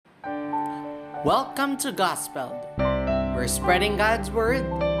Welcome to Gospel, where spreading God's word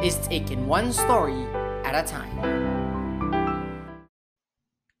is taken one story at a time.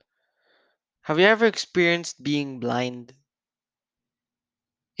 Have you ever experienced being blind?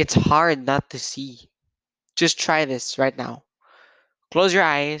 It's hard not to see. Just try this right now. Close your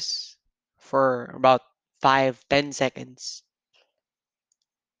eyes for about 5-10 seconds.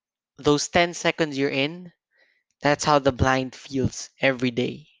 Those 10 seconds you're in, that's how the blind feels every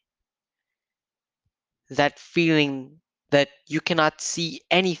day. That feeling that you cannot see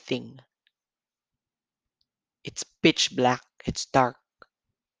anything. It's pitch black, it's dark.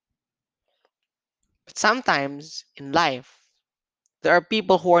 But sometimes in life, there are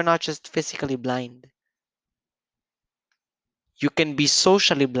people who are not just physically blind. You can be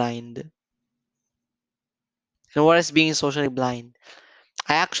socially blind. And what is being socially blind?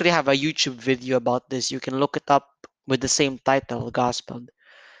 I actually have a YouTube video about this. You can look it up with the same title, Gospel.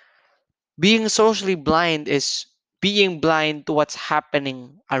 Being socially blind is being blind to what's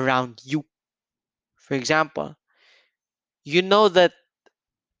happening around you. For example, you know that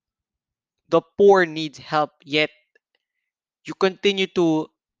the poor needs help, yet you continue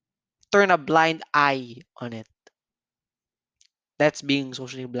to turn a blind eye on it. That's being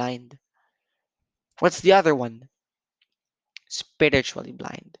socially blind. What's the other one? Spiritually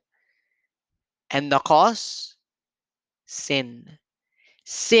blind. And the cause? Sin.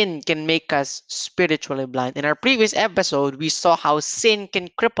 Sin can make us spiritually blind. In our previous episode, we saw how sin can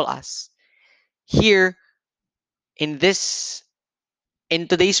cripple us. Here, in this in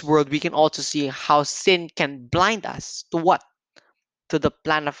today's world, we can also see how sin can blind us to what? To the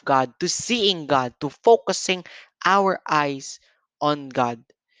plan of God, to seeing God, to focusing our eyes on God.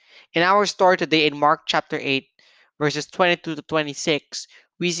 In our story today in Mark chapter 8, verses 22 to 26,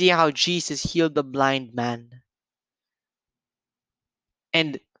 we see how Jesus healed the blind man.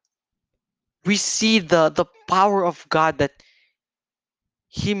 And we see the power of God that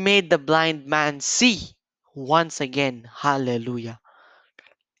He made the blind man see once again. Hallelujah.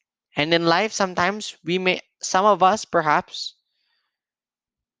 And in life, sometimes some of us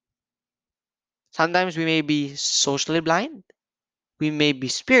sometimes we may be socially blind, we may be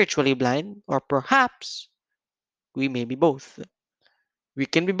spiritually blind, or perhaps we may be both. We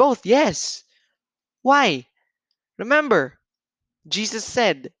can be both, yes. Why? Remember, Jesus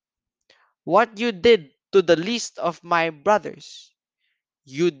said, "What you did to the least of my brothers,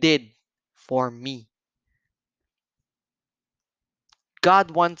 you did for me."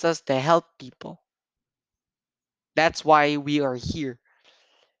 God wants us to help people. That's why we are here.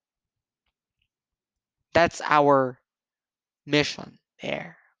 That's our mission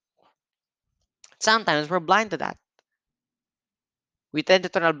there. Sometimes we're blind to that. We tend to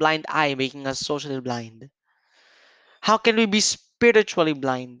turn a blind eye, making us socially blind. How can we be spiritually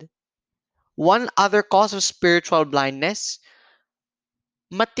blind? One other cause of spiritual blindness: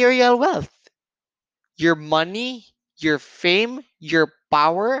 material wealth. Your money, your fame, your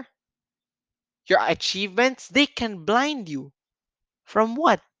power, your achievements, they can blind you. From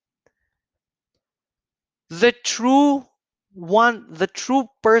what? The true the true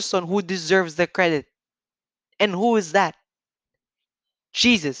person who deserves the credit. And who is that?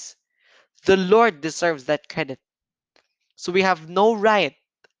 Jesus. The Lord deserves that credit. So we have no right,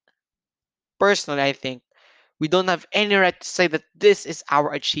 personally, I think, we don't have any right to say that this is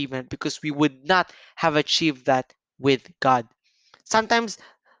our achievement because we would not have achieved that with God. Sometimes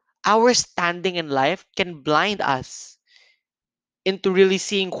our standing in life can blind us into really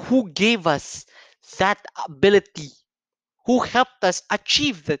seeing who gave us that ability, who helped us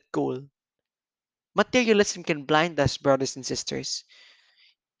achieve that goal. Materialism can blind us, brothers and sisters.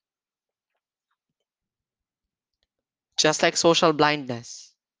 Just like social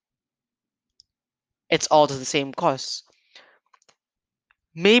blindness, it's all to the same cause.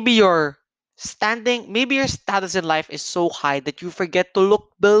 Maybe your status in life is so high that you forget to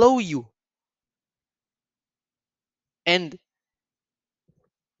look below you. And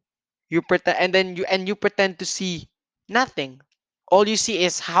you pretend to see nothing. All you see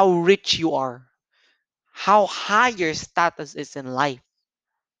is how rich you are, how high your status is in life.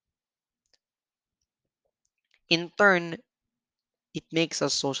 In turn, it makes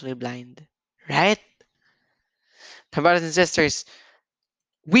us socially blind, right? My brothers and sisters,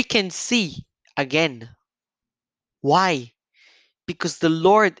 we can see again. Why? Because the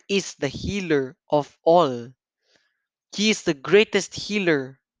Lord is the healer of all. He is the greatest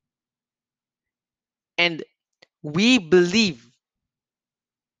healer. And we believe,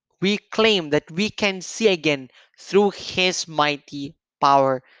 we claim that we can see again through His mighty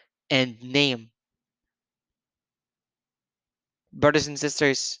power and name. Brothers and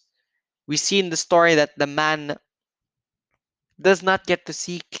sisters, We see in the story that the man does not get to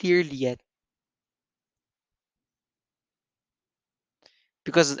see clearly yet.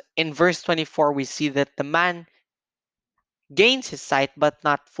 Because in verse 24, we see that the man gains his sight, but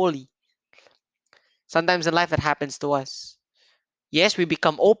not fully. Sometimes in life that happens to us. Yes, we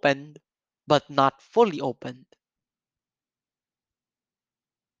become opened, but not fully opened.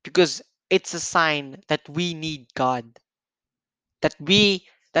 Because it's a sign that we need God. That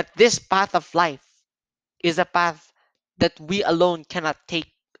this path of life is a path that we alone cannot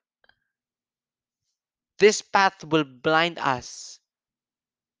take. This path will blind us.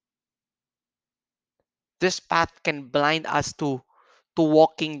 This path can blind us to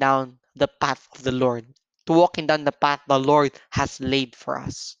walking down the path of the Lord, to walking down the path the Lord has laid for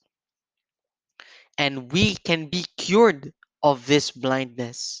us. And we can be cured of this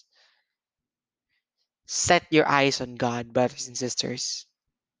blindness. Set your eyes on God, brothers and sisters,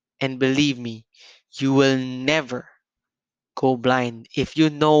 and believe me, you will never go blind if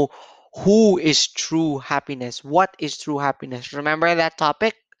you know who is true happiness. What is true happiness? Remember that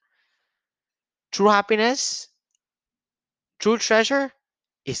topic? True happiness, true treasure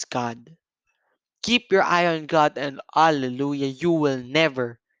is God. Keep your eye on God, and hallelujah, you will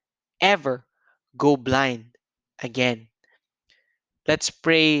never, ever go blind again. Let's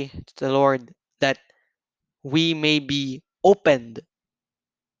pray to the Lord that we may be opened,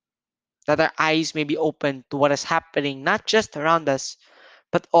 that our eyes may be open to what is happening, not just around us,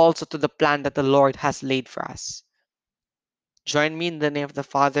 but also to the plan that the Lord has laid for us. Join me in the name of the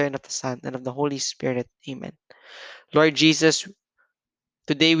Father, and of the Son, and of the Holy Spirit. Amen. Lord Jesus,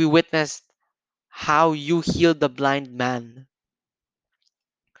 today we witnessed how you healed the blind man.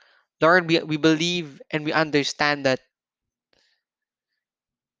 Lord, we believe and we understand that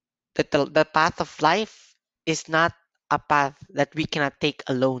the path of life is not a path that we cannot take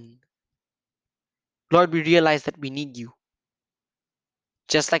alone. Lord, we realize that we need you.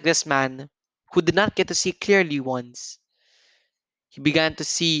 Just like this man who did not get to see clearly once, he began to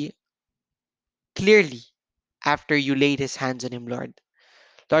see clearly after you laid his hands on him, Lord.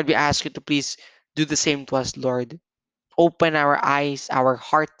 Lord, we ask you to please do the same to us, Lord. Open our eyes, our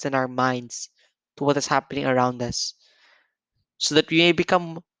hearts, and our minds to what is happening around us so that we may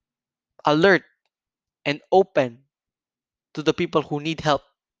become alert and open to the people who need help.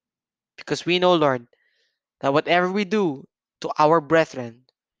 Because we know, Lord, that whatever we do to our brethren,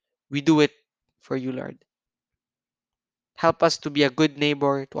 we do it for you, Lord. Help us to be a good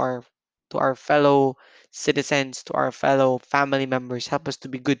neighbor to our fellow citizens, to our fellow family members. Help us to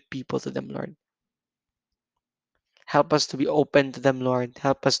be good people to them, Lord. Help us to be open to them, Lord.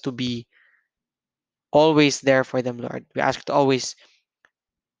 Help us to be always there for them, Lord. We ask you to always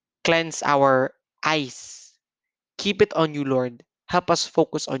cleanse our eyes. Keep it on you, Lord. Help us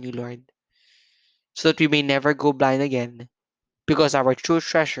focus on you, Lord, so that we may never go blind again, because our true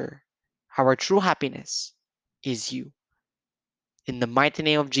treasure, our true happiness is you. In the mighty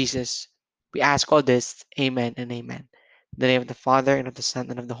name of Jesus, we ask all this. Amen and amen. In the name of the Father, and of the Son,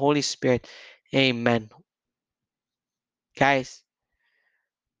 and of the Holy Spirit. Amen. Guys,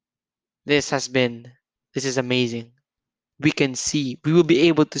 this is amazing. We will be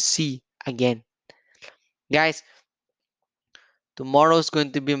able to see again. Guys, tomorrow is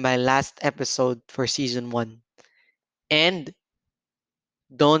going to be my last episode for season 1. And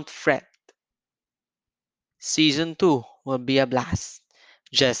don't fret, season 2 will be a blast.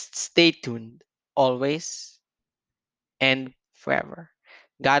 Just stay tuned, always and forever.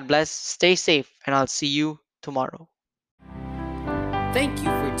 God bless, stay safe, and I'll see you tomorrow. Thank you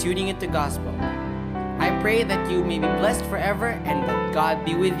for tuning into Gospel. I pray that you may be blessed forever and that God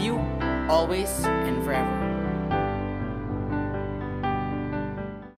be with you always and forever.